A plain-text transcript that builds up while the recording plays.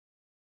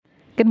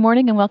Good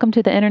morning and welcome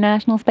to the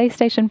International Space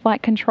Station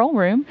Flight Control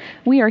Room.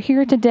 We are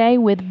here today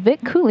with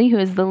Vic Cooley, who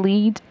is the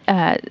lead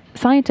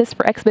scientist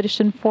for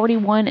Expedition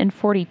 41 and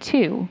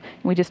 42.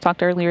 We just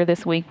talked earlier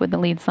this week with the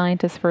lead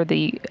scientist for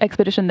the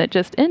expedition that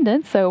just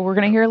ended, so we're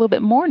going to hear a little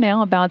bit more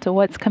now about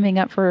what's coming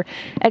up for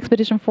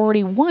Expedition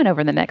 41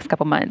 over the next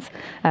couple months.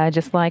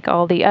 Just like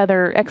all the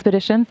other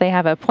expeditions, they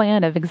have a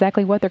plan of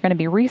exactly what they're going to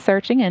be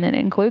researching, and it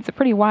includes a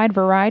pretty wide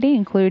variety,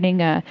 including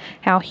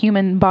how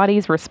human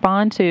bodies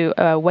respond to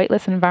a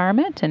weightless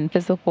environment and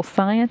physical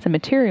science and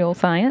material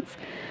science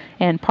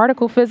and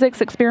particle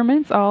physics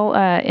experiments, all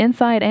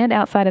inside and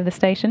outside of the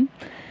station.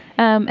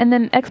 And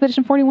then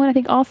Expedition 41, I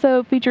think,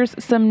 also features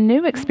some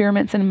new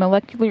experiments in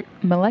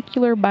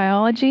molecular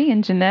biology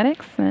and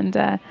genetics,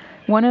 and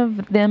one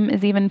of them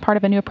is even part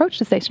of a new approach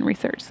to station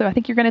research. So I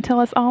think you're going to tell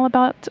us all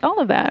about all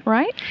of that,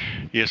 right?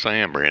 Yes, I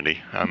am, Brandi.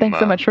 Thanks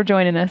so much for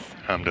joining us.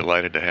 I'm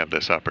delighted to have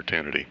this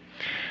opportunity.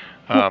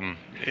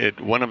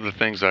 One of the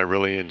things I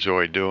really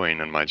enjoy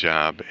doing in my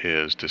job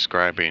is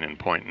describing and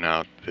pointing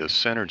out the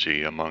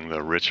synergy among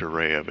the rich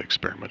array of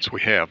experiments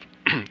we have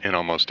in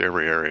almost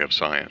every area of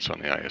science on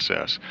the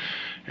ISS.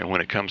 And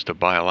when it comes to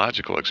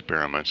biological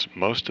experiments,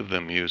 most of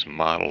them use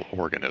model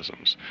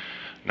organisms.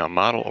 Now,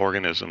 model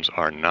organisms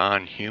are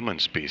non-human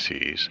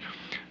species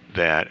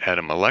that at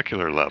a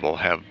molecular level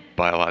have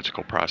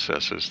biological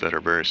processes that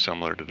are very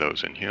similar to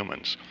those in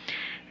humans.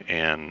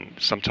 And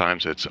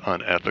sometimes it's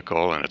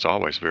unethical and it's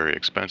always very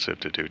expensive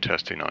to do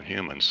testing on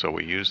humans. So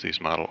we use these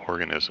model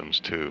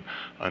organisms to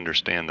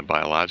understand the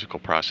biological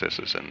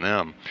processes in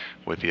them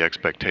with the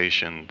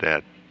expectation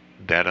that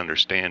that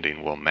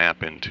understanding will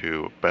map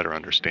into better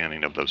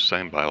understanding of those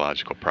same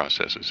biological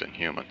processes in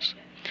humans.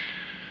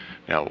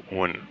 Now,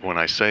 when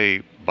I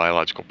say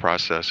biological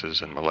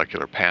processes and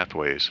molecular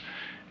pathways,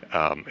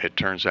 it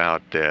turns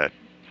out that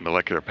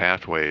molecular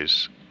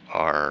pathways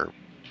are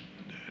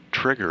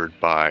triggered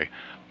by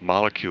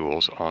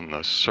molecules on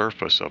the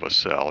surface of a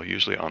cell,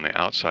 usually on the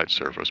outside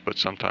surface, but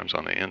sometimes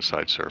on the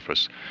inside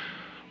surface.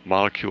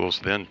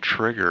 Molecules then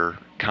trigger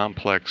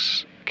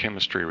complex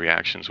chemistry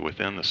reactions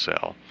within the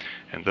cell,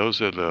 and those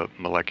are the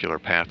molecular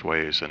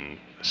pathways and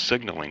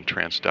signaling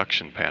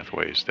transduction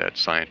pathways that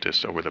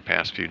scientists over the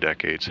past few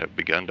decades have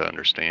begun to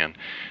understand,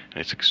 and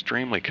it's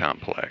extremely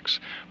complex,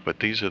 but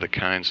these are the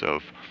kinds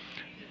of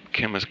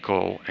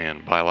chemical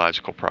and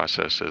biological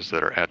processes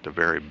that are at the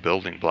very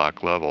building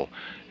block level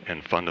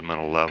and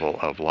fundamental level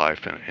of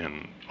life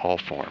in all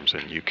forms,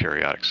 in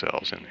eukaryotic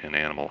cells, in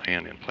animal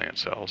and in plant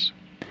cells.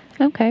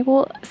 Okay,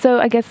 well, so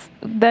I guess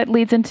that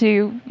leads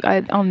into,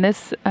 on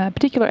this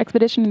particular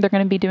expedition, they're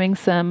going to be doing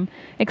some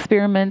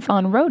experiments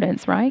on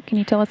rodents, right? Can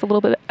you tell us a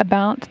little bit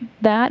about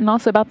that and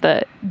also about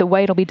the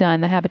way it'll be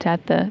done, the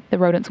habitat the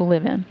rodents will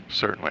live in?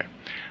 Certainly.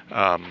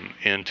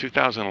 In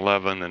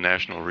 2011, the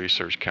National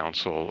Research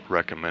Council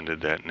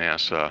recommended that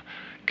NASA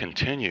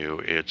continue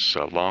its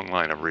long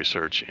line of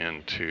research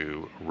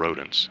into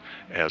rodents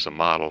as a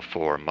model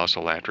for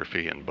muscle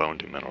atrophy and bone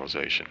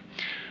demineralization.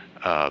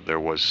 There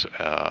was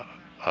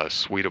a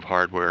suite of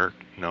hardware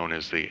known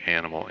as the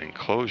Animal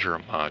Enclosure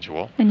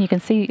Module. And you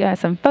can see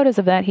some photos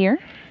of that here.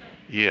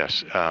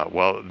 Yes.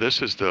 Well,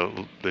 this is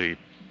the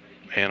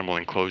Animal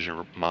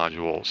Enclosure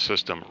Module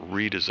system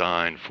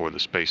redesigned for the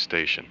space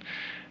station.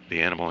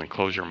 The Animal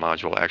Enclosure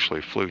Module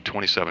actually flew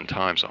 27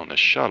 times on the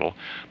shuttle,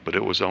 but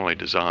it was only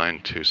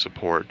designed to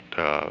support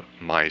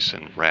mice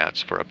and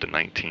rats for up to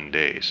 19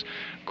 days.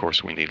 Of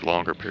course, we need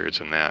longer periods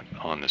than that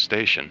on the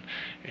station,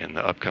 and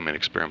the upcoming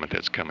experiment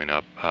that's coming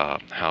up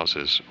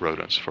houses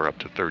rodents for up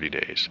to 30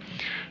 days.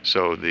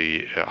 So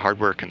the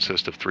hardware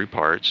consists of three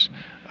parts.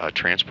 A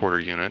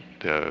transporter unit,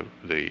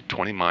 the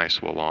 20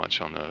 mice will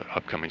launch on the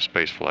upcoming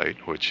space flight,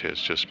 which has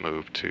just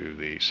moved to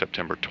the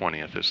September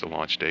 20th is the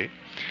launch date.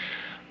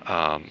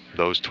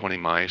 Those 20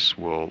 mice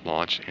will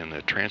launch in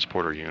the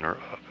transporter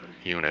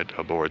unit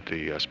aboard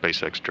the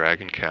SpaceX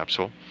Dragon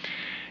capsule,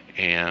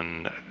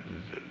 and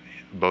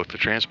both the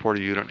transporter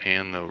unit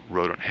and the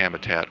rodent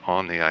habitat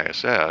on the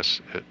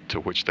ISS, to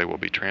which they will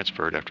be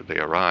transferred after they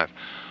arrive,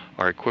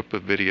 are equipped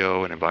with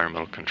video and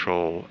environmental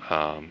control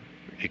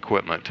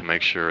equipment to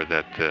make sure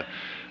that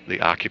the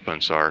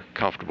occupants are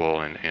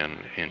comfortable and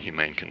in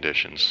humane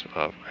conditions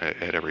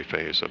at every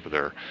phase of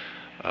their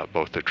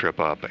both the trip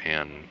up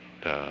and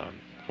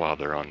while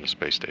they're on the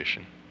space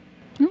station.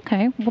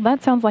 Okay, well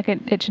that sounds like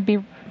it should be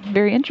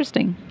very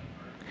interesting.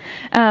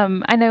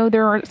 I know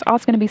there are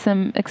also going to be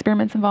some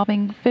experiments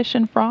involving fish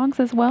and frogs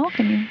as well.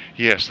 Can you?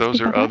 Yes, those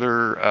are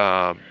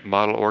other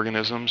model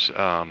organisms.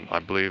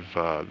 I believe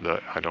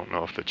I don't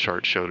know if the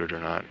chart showed it or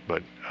not,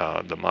 but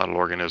the model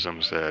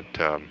organisms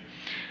that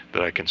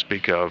I can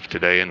speak of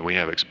today, and we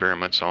have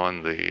experiments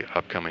on the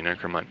upcoming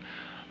increment,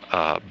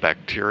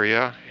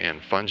 bacteria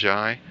and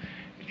fungi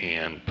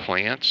and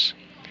plants.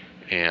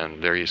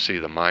 And there you see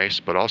the mice,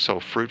 but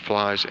also fruit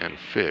flies and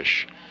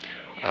fish.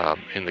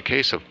 In the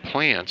case of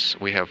plants,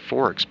 we have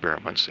 4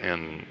 experiments,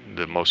 and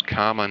the most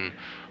common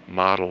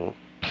model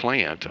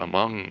plant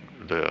among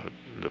the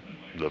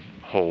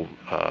whole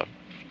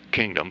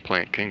kingdom,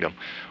 plant kingdom,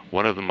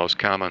 one of the most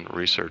common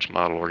research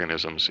model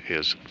organisms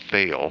is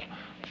thale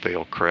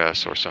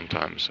cress, or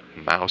sometimes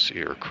mouse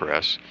ear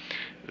cress.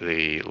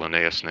 The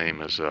Linnaeus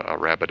name is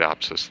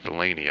Arabidopsis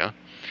thalania.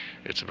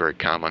 It's a very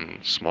common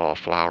small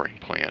flowering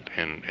plant,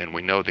 and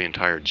we know the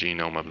entire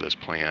genome of this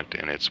plant,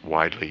 and it's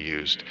widely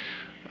used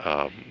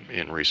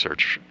in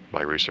research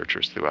by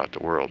researchers throughout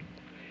the world.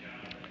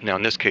 Now,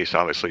 in this case,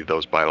 obviously,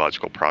 those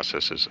biological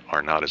processes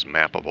are not as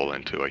mappable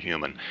into a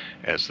human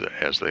as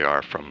they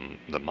are from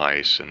the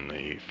mice and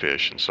the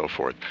fish and so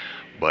forth.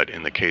 But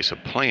in the case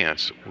of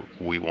plants,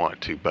 we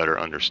want to better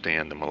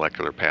understand the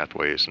molecular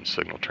pathways and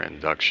signal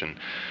transduction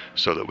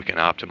so that we can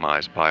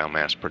optimize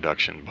biomass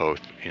production both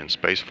in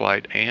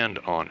spaceflight and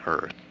on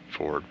Earth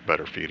for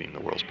better feeding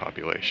the world's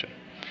population.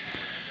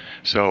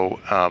 So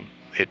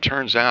it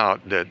turns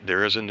out that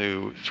there is a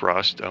new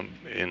thrust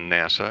in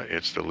NASA.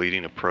 It's the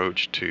leading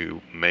approach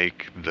to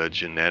make the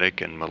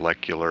genetic and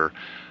molecular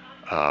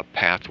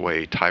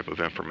pathway type of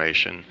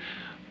information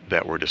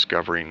that we're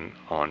discovering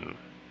on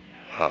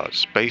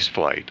space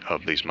flight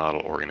of these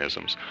model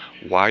organisms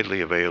widely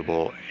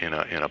available in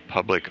a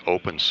public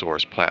open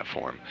source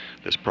platform.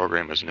 This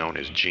program is known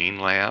as Gene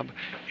Lab,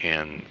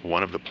 and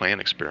one of the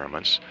plant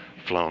experiments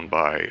flown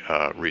by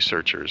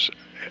researchers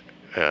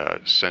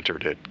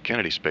centered at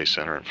Kennedy Space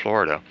Center in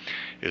Florida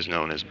is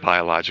known as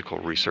Biological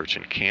Research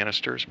in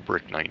Canisters,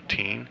 BRIC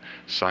 19.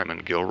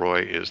 Simon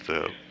Gilroy is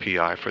the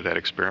PI for that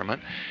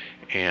experiment,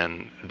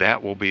 and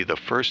that will be the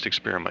first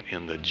experiment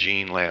in the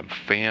Gene Lab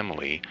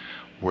family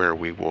where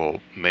we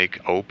will make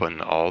open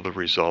all the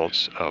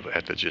results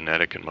at the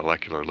genetic and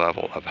molecular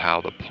level of how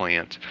the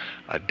plant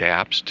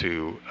adapts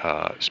to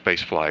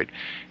space flight.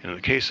 In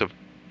the case of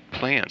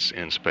plants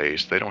in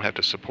space, they don't have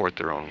to support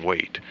their own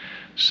weight.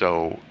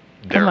 So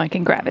unlike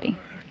in gravity.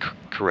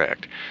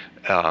 Correct.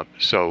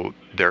 So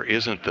there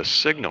isn't the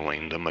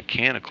signaling, the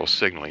mechanical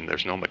signaling.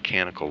 There's no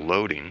mechanical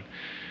loading.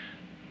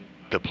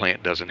 The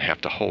plant doesn't have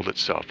to hold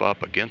itself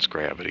up against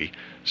gravity.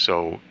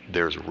 So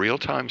there's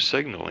real-time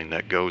signaling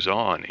that goes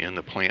on in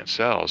the plant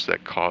cells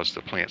that cause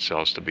the plant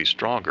cells to be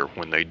stronger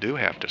when they do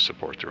have to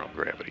support their own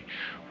gravity.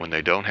 When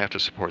they don't have to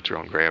support their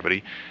own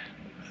gravity,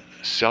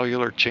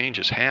 cellular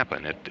changes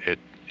happen.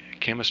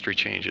 Chemistry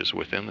changes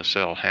within the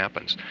cell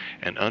happens,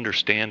 and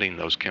understanding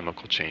those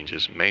chemical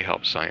changes may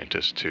help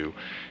scientists to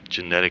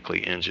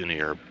genetically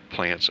engineer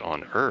plants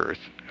on Earth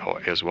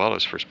as well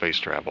as for space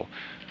travel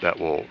that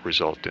will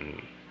result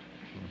in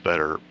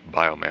better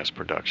biomass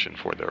production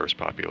for the Earth's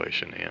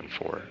population and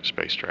for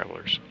space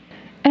travelers.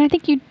 And I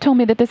think you told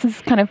me that this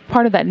is kind of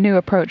part of that new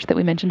approach that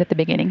we mentioned at the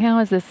beginning. How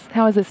is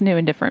this new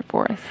and different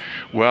for us?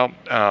 Well,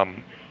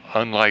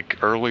 unlike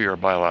earlier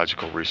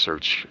biological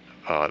research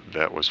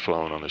that was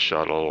flown on the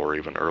shuttle or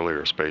even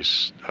earlier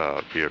space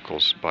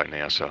vehicles by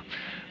NASA,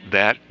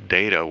 that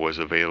data was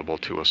available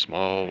to a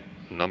small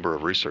number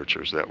of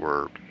researchers that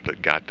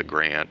got the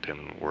grant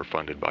and were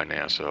funded by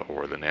NASA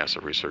or the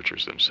NASA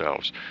researchers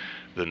themselves.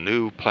 The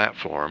new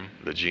platform,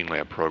 the Gene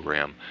Lab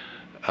program,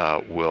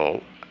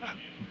 will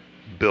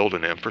build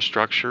an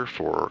infrastructure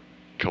for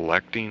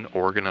collecting,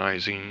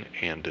 organizing,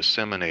 and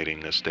disseminating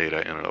this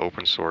data in an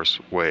open source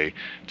way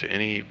to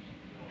any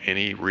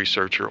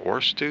researcher or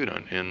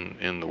student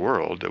in the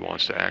world that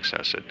wants to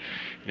access it.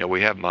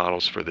 We have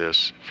models for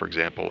this, for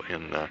example,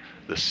 in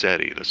the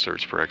SETI, the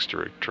Search for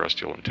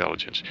Extraterrestrial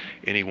Intelligence.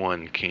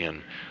 Anyone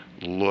can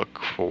look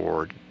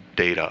for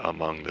data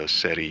among the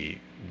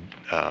SETI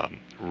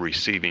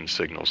receiving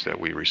signals that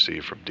we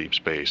receive from deep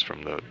space,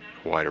 from the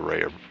wide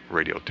array of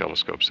radio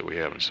telescopes that we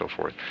have and so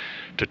forth,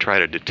 to try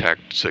to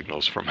detect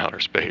signals from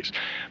outer space.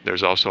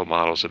 There's also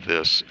models of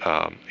this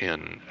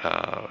in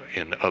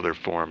other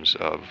forms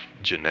of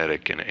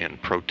genetic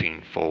and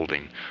protein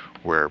folding,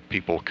 where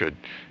people could,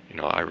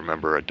 I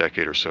remember a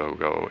decade or so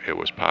ago, it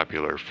was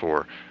popular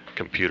for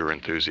computer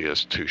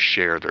enthusiasts to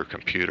share their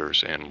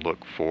computers and look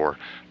for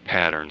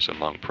patterns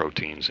among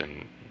proteins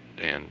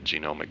and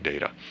genomic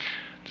data.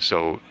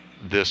 So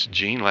this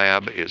Gene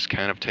Lab is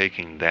kind of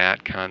taking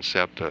that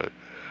concept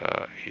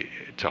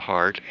to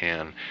heart,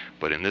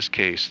 but in this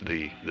case,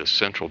 the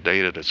central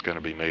data that's going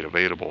to be made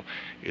available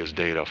is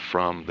data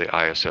from the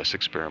ISS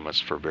experiments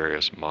for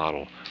various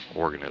model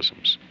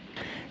organisms.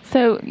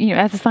 So,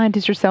 as a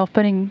scientist yourself,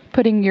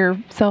 putting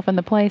yourself in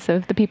the place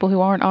of the people who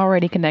aren't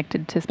already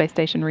connected to space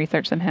station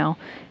research somehow,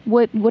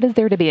 what is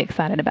there to be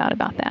excited about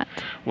that?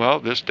 Well,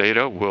 this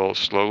data will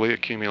slowly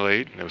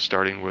accumulate,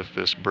 starting with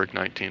this BRIC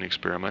 19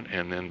 experiment,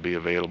 and then be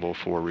available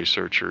for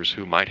researchers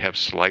who might have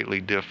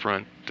slightly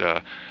different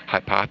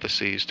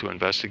hypotheses to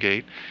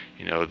investigate.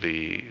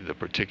 The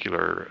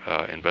particular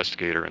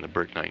investigator in the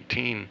BRIC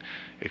 19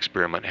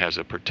 experiment has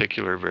a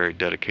particular, very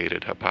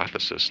dedicated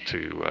hypothesis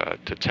to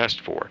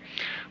test for.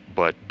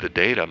 But the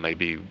data may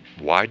be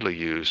widely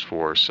used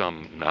for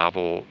some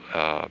novel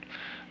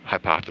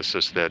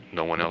hypothesis that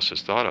no one else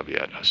has thought of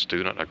yet.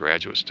 A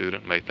graduate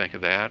student may think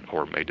of that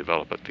or may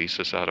develop a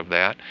thesis out of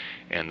that,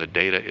 and the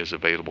data is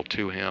available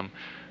to him.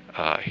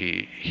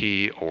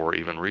 He or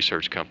even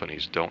research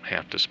companies don't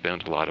have to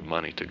spend a lot of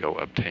money to go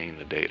obtain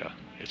the data.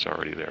 It's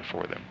already there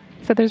for them.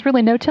 So there's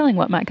really no telling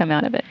what might come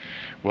out of it.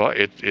 Well,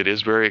 it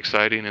is very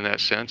exciting in that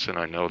sense, and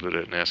I know that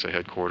at NASA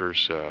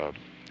headquarters,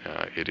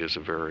 it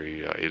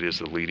is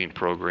the leading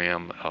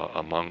program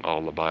among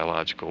all the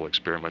biological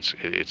experiments.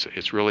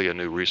 It's really a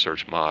new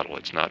research model.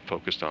 It's not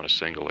focused on a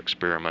single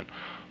experiment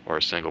or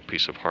a single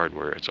piece of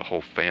hardware. It's a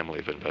whole family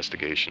of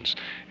investigations,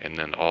 and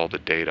then all the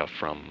data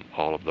from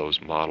all of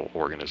those model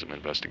organism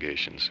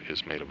investigations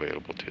is made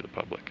available to the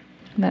public.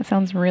 That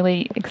sounds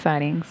really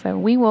exciting. So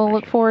we will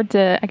look forward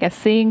to, I guess,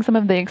 seeing some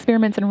of the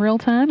experiments in real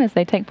time as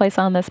they take place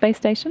on the space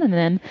station, and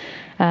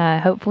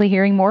then hopefully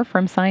hearing more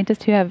from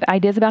scientists who have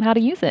ideas about how to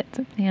use it.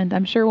 And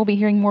I'm sure we'll be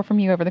hearing more from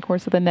you over the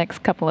course of the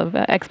next couple of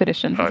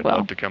expeditions as well. I'd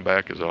love to come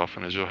back as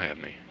often as you'll have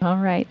me. All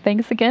right.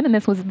 Thanks again. And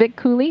this was Vic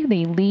Cooley,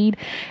 the lead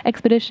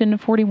Expedition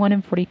 41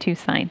 and 42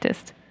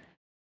 scientist.